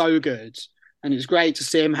so good, and it's great to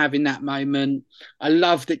see him having that moment. I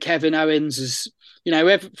love that Kevin Owens is.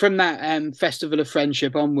 From that Festival of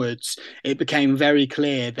Friendship onwards, it became very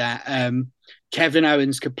clear that Kevin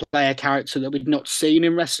Owens could play a character that we'd not seen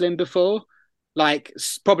in wrestling before, like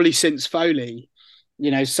probably since Foley.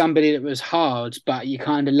 Somebody that was hard, but you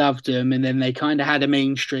kind of loved them, and then they kind of had a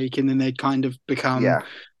mean streak, and then they'd kind of become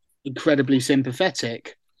incredibly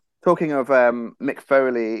sympathetic. Talking of Mick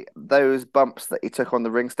Foley, those bumps that he took on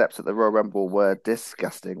the ring steps at the Royal Rumble were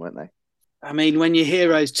disgusting, weren't they? I mean, when your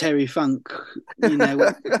hero's Terry Funk, you know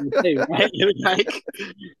what you do, right? Like,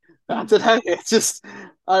 I don't know. It's just,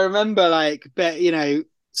 I remember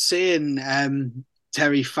seeing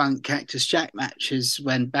Terry Funk Cactus Jack matches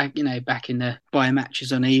when back in the buy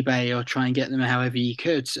matches on eBay or try and get them however you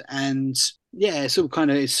could. And yeah, it's all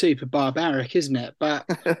it's super barbaric, isn't it? But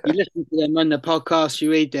you listen to them on the podcast, you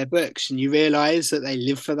read their books, and you realise that they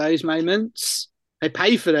live for those moments. They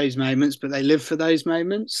pay for those moments, but they live for those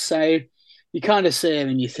moments. So you kind of see him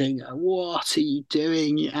and you think, what are you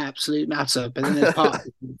doing, you absolute nutter? But then there's part of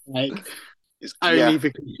it, like, it's only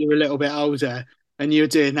because you're a little bit older and you were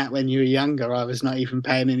doing that when you were younger, I was not even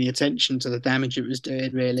paying any attention to the damage it was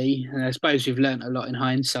doing, really. And I suppose we've learnt a lot in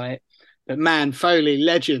hindsight. But man, Foley,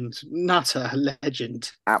 legend, nutter,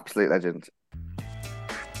 legend. Absolute legend.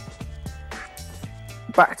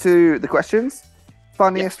 Back to the questions.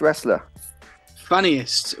 Funniest wrestler?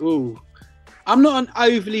 Funniest? Ooh. I'm not an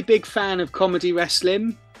overly big fan of comedy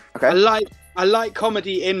wrestling. Okay. I like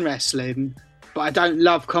comedy in wrestling, but I don't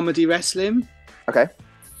love comedy wrestling. Okay.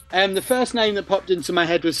 The first name that popped into my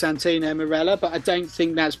head was Santino Marella, but I don't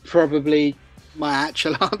think that's probably my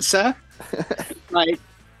actual answer. Like,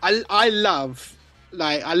 I love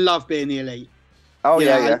being the Elite. Oh, You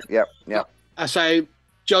know, yeah. So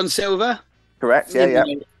John Silver. Correct, yeah.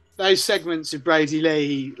 Those segments of Brady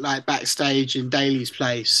Lee, like backstage in Daly's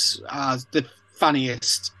place, are the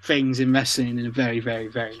funniest things in wrestling in a very, very,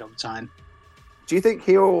 very long time. Do you think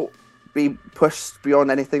he'll be pushed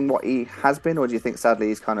beyond anything what he has been, or do you think sadly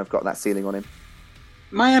he's kind of got that ceiling on him?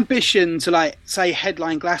 My ambition to, like, say,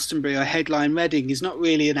 headline Glastonbury or headline Reading is not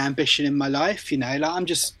really an ambition in my life, you know.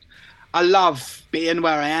 Like, I love being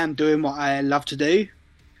where I am, doing what I love to do.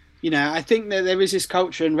 You know, I think that there is this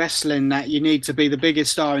culture in wrestling that you need to be the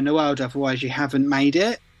biggest star in the world, otherwise you haven't made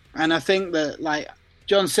it. And I think that, like,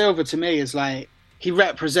 John Silver to me is like, he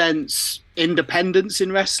represents independence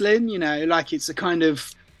in wrestling, you know, like it's a kind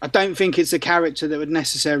of, I don't think it's a character that would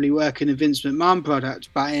necessarily work in a Vince McMahon product,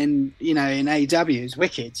 but in AEW it's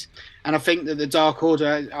wicked. And I think that the Dark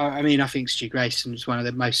Order, I think Stu Grayson is one of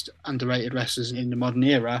the most underrated wrestlers in the modern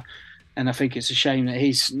era. And I think it's a shame that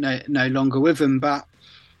he's no longer with them. But,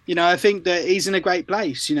 you know, I think that he's in a great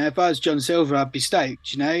place. You know, if I was John Silver, I'd be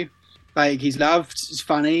stoked, you know. Like, he's loved, he's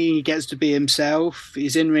funny, he gets to be himself,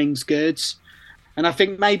 his in-ring's good. And I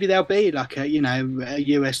think maybe there'll be like a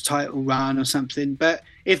US title run or something. But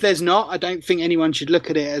if there's not, I don't think anyone should look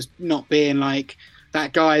at it as not being like,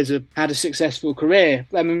 that guy's had a successful career.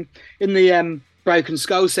 I mean, in the Broken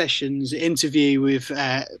Skull Sessions interview with,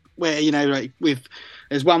 where, you know, like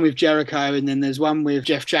there's one with Jericho and then there's one with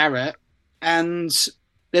Jeff Jarrett. And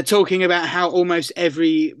they're talking about how almost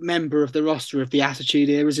every member of the roster of the Attitude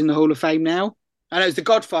Era is in the Hall of Fame now. I know it's the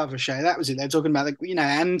Godfather show. That was it. They're talking about,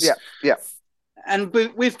 and yeah. And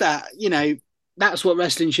with that, you know, that's what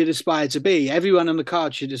wrestling should aspire to be. Everyone on the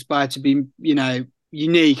card should aspire to be, you know,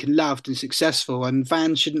 unique and loved and successful. And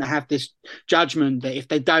fans shouldn't have this judgment that if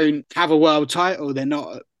they don't have a world title, they're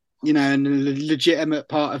not, you know, a legitimate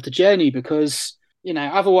part of the journey. Because, you know,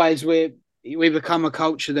 otherwise we become a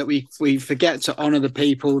culture that we forget to honour the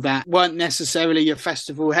people that weren't necessarily your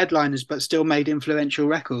festival headliners, but still made influential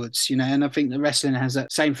records, you know. And I think that wrestling has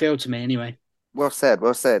that same feel to me anyway. Well said.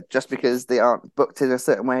 Just because they aren't booked in a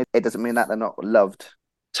certain way, it doesn't mean that they're not loved.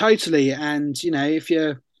 Totally. And, you know, if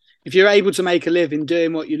you're able to make a living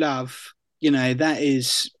doing what you love, you know, that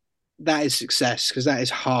is success, because that is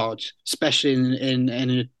hard, especially in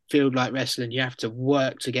a field like wrestling. You have to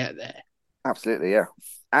work to get there. Absolutely, yeah.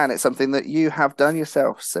 And it's something that you have done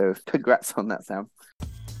yourself. So congrats on that, Sam.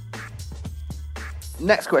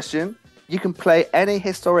 Next question. You can play any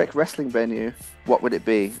historic wrestling venue. What would it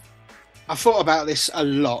be? I thought about this a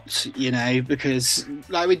lot, you know, because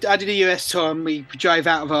like I did a US tour and we drove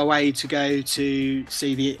out of our way to go to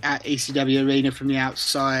see the ECW arena from the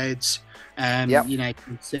outside. You know,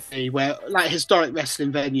 see where like historic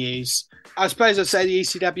wrestling venues. I suppose I'd say the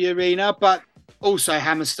ECW arena, but also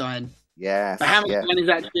Hammerstein. Yes, but Hammerstein is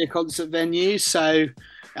actually a concert venue, so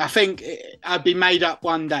I think I'd be made up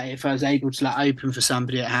one day if I was able to like open for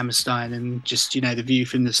somebody at Hammerstein, and just, you know, the view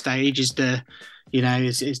from the stage is the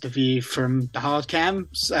view from the hard cam.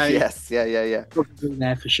 So yes, yeah. Probably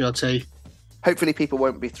there for sure too. Hopefully people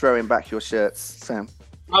won't be throwing back your shirts, Sam.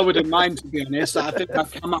 I wouldn't mind, to be honest. I think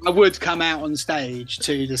I would come out on stage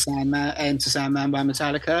to the Sandman by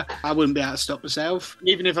Metallica. I wouldn't be able to stop myself.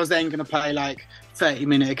 Even if I was then going to play like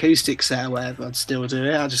 30-minute acoustic set or whatever, I'd still do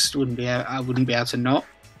it. I just wouldn't be able to not.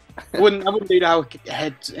 I wouldn't do the whole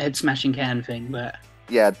head smashing can thing, but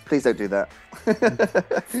yeah, please don't do that.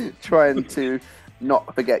 Trying to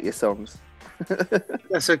not forget your songs.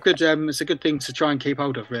 That's a good. It's a good thing to try and keep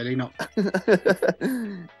hold of, really. Not.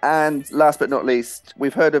 And last but not least,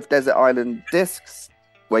 we've heard of Desert Island Discs,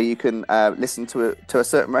 where you can listen to a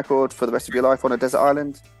certain record for the rest of your life on a desert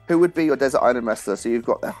island. Who would be your desert island wrestler? So you've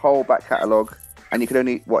got their whole back catalogue, and you can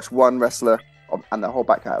only watch one wrestler and their whole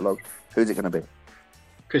back catalogue. Who's it going to be?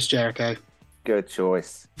 Chris Jericho. Good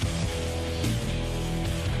choice.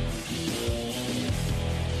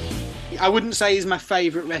 I wouldn't say he's my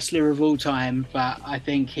favourite wrestler of all time, but I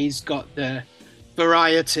think he's got the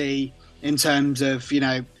variety in terms of, you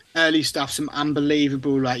know, early stuff, some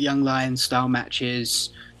unbelievable like Young Lions style matches,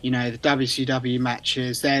 you know, the WCW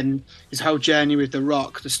matches, then his whole journey with The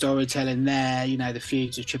Rock, the storytelling there, you know, the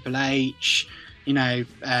feuds of Triple H, you know,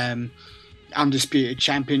 undisputed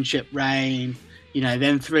championship reign, you know,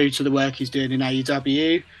 then through to the work he's doing in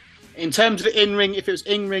AEW. In terms of in-ring, if it was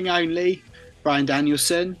in-ring only, Bryan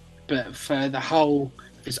Danielson, but for the whole,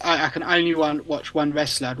 I can only watch one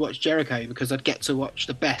wrestler, I'd watch Jericho, because I'd get to watch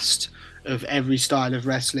the best of every style of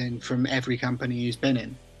wrestling from every company he's been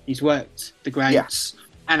in. He's worked the greats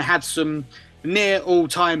and had some near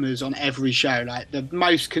all-timers on every show, like the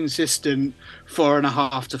most consistent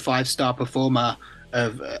 4.5 to 5-star performer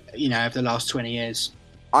of of the last 20 years.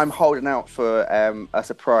 I'm holding out for a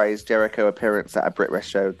surprise Jericho appearance at a Brit Rest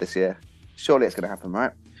show this year. Surely it's going to happen,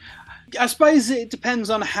 right? I suppose it depends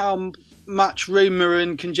on how much rumour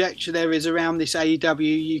and conjecture there is around this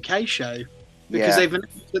AEW UK show. Because they've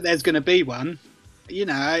announced that there's going to be one. You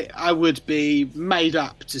know, I would be made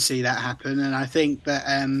up to see that happen. And I think that,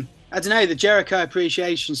 I don't know, the Jericho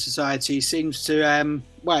Appreciation Society seems to,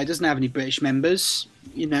 it doesn't have any British members,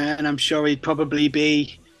 you know, and I'm sure he'd probably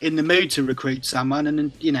be in the mood to recruit someone.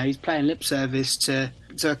 And, you know, he's playing lip service to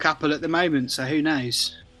a couple at the moment, so who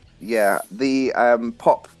knows? Yeah, the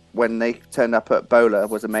pop when they turned up at Bowler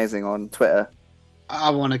was amazing on Twitter. I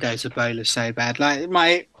want to go to Bowler so bad.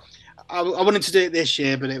 Like, I wanted to do it this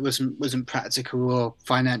year, but it wasn't practical or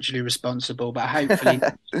financially responsible. But hopefully,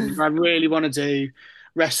 I really want to do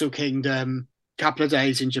Wrestle Kingdom, couple of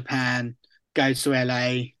days in Japan, go to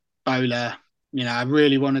LA, Bowler. You know, I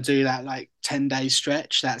really want to do that 10-day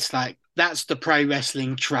stretch. That's the pro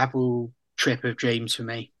wrestling travel trip of dreams for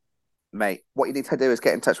me. Mate, what you need to do is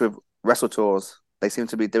get in touch with Wrestle Tours. They seem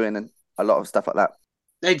to be doing a lot of stuff like that.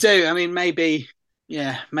 They do. I mean, maybe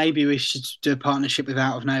we should do a partnership with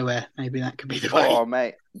Out of Nowhere. Maybe that could be the way. Oh,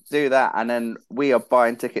 mate, do that, and then we are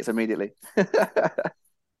buying tickets immediately.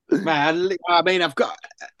 Man, I mean,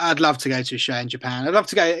 I'd love to go to a show in Japan. I'd love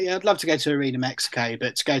to go to Arena Mexico,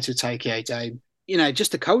 but to go to Tokyo Dome, you know,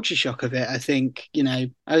 just the culture shock of it. I think, you know,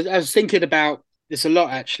 I was thinking about this a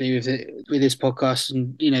lot actually with this podcast,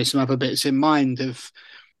 and you know, some other bits in mind of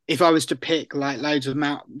if I was to pick loads of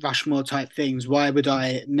Mount Rushmore type things, why would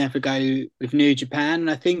I never go with New Japan? And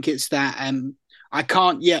I think it's that I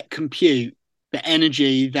can't yet compute the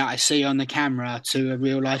energy that I see on the camera to a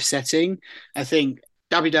real life setting. I think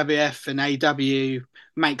WWF and AEW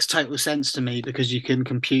makes total sense to me because you can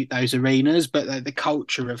compute those arenas, but the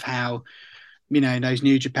culture of how, you know, those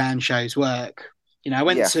New Japan shows work. You know, I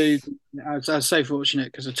was so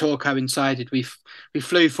fortunate because the tour coincided. We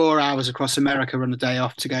flew 4 hours across America on a day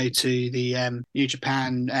off to go to the New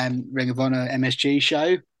Japan Ring of Honor MSG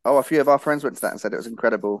show. Oh, a few of our friends went to that and said it was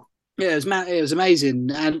incredible. Yeah, it was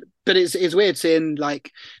amazing. But it's weird seeing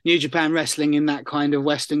New Japan wrestling in that kind of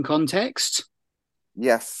Western context.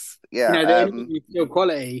 Yes, yeah. You know, the still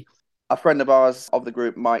quality. A friend of ours of the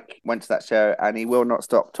group, Mike, went to that show and he will not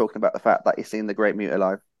stop talking about the fact that he's seen the Great Muta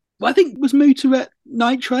live. Well, I think was Muta at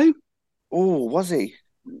Nitro. Oh, was he?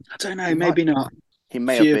 I don't know, maybe not. He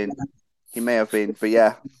may have been. He may have been, but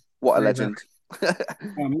yeah, what a legend.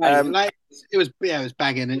 It was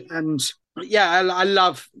bagging, and yeah, I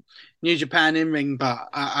love New Japan in ring, but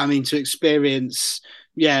I mean to experience,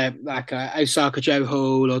 Osaka Joe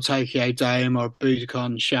Hall or Tokyo Dome or a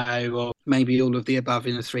Budokan show or maybe all of the above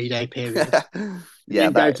in a 3-day period.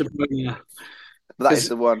 That is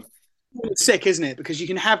the one. It's sick, isn't it? Because you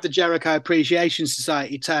can have the Jericho Appreciation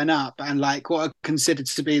Society turn up and what are considered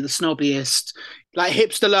to be the snobbiest,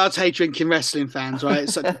 hipster latte drinking wrestling fans, right?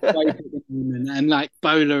 It's such a great and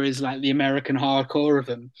Bowler is the American hardcore of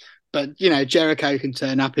them. But you know, Jericho can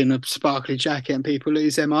turn up in a sparkly jacket and people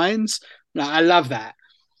lose their minds. I love that.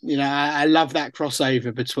 You know, I love that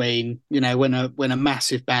crossover between, you know, when a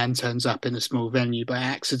massive band turns up in a small venue by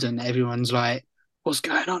accident, everyone's like, what's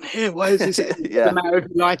going on here? Why is this? Yeah. No matter if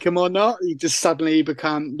you like them or not, you just suddenly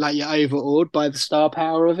become you're overawed by the star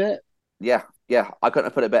power of it. Yeah. I couldn't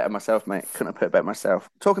have put it better myself, mate. Couldn't have put it better myself.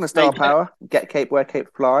 Talking of star power, get Cape, wear Cape,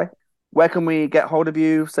 fly. Where can we get hold of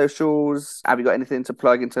you? Socials? Have you got anything to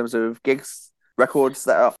plug in terms of gigs, records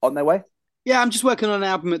that are on their way? Yeah, I'm just working on an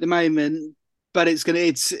album at the moment, but it's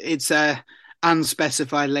a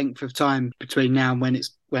unspecified length of time between now and when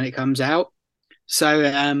it comes out. So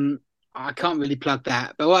I can't really plug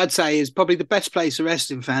that. But what I'd say is probably the best place for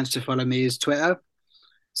wrestling fans to follow me is Twitter.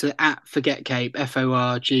 So at Forget Cape,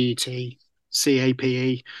 FORGETCAPE.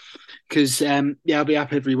 Because I'll be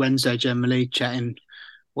up every Wednesday generally chatting,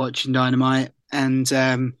 watching Dynamite and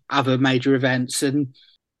other major events. And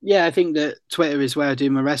yeah, I think that Twitter is where I do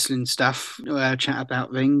my wrestling stuff, where I chat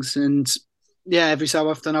about things. And yeah, every so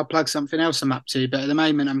often I'll plug something else I'm up to. But at the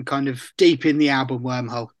moment, I'm kind of deep in the album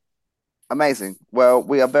wormhole. Amazing. Well,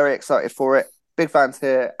 we are very excited for it. Big fans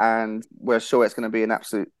here, and we're sure it's going to be an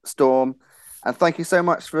absolute storm. And thank you so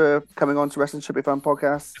much for coming on to Wrestling Should Be Fun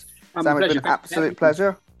podcast. Sam, it's been an absolute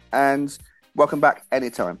pleasure. And welcome back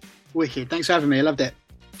anytime. Wicked. Thanks for having me. I loved it.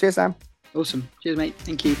 Cheers, Sam. Awesome. Cheers, mate.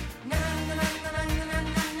 Thank you.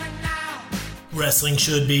 Wrestling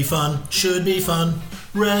should be fun, should be fun.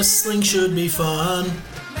 Wrestling should be fun.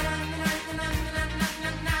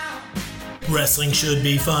 Wrestling should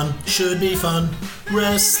be fun, should be fun.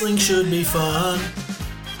 Wrestling should be fun.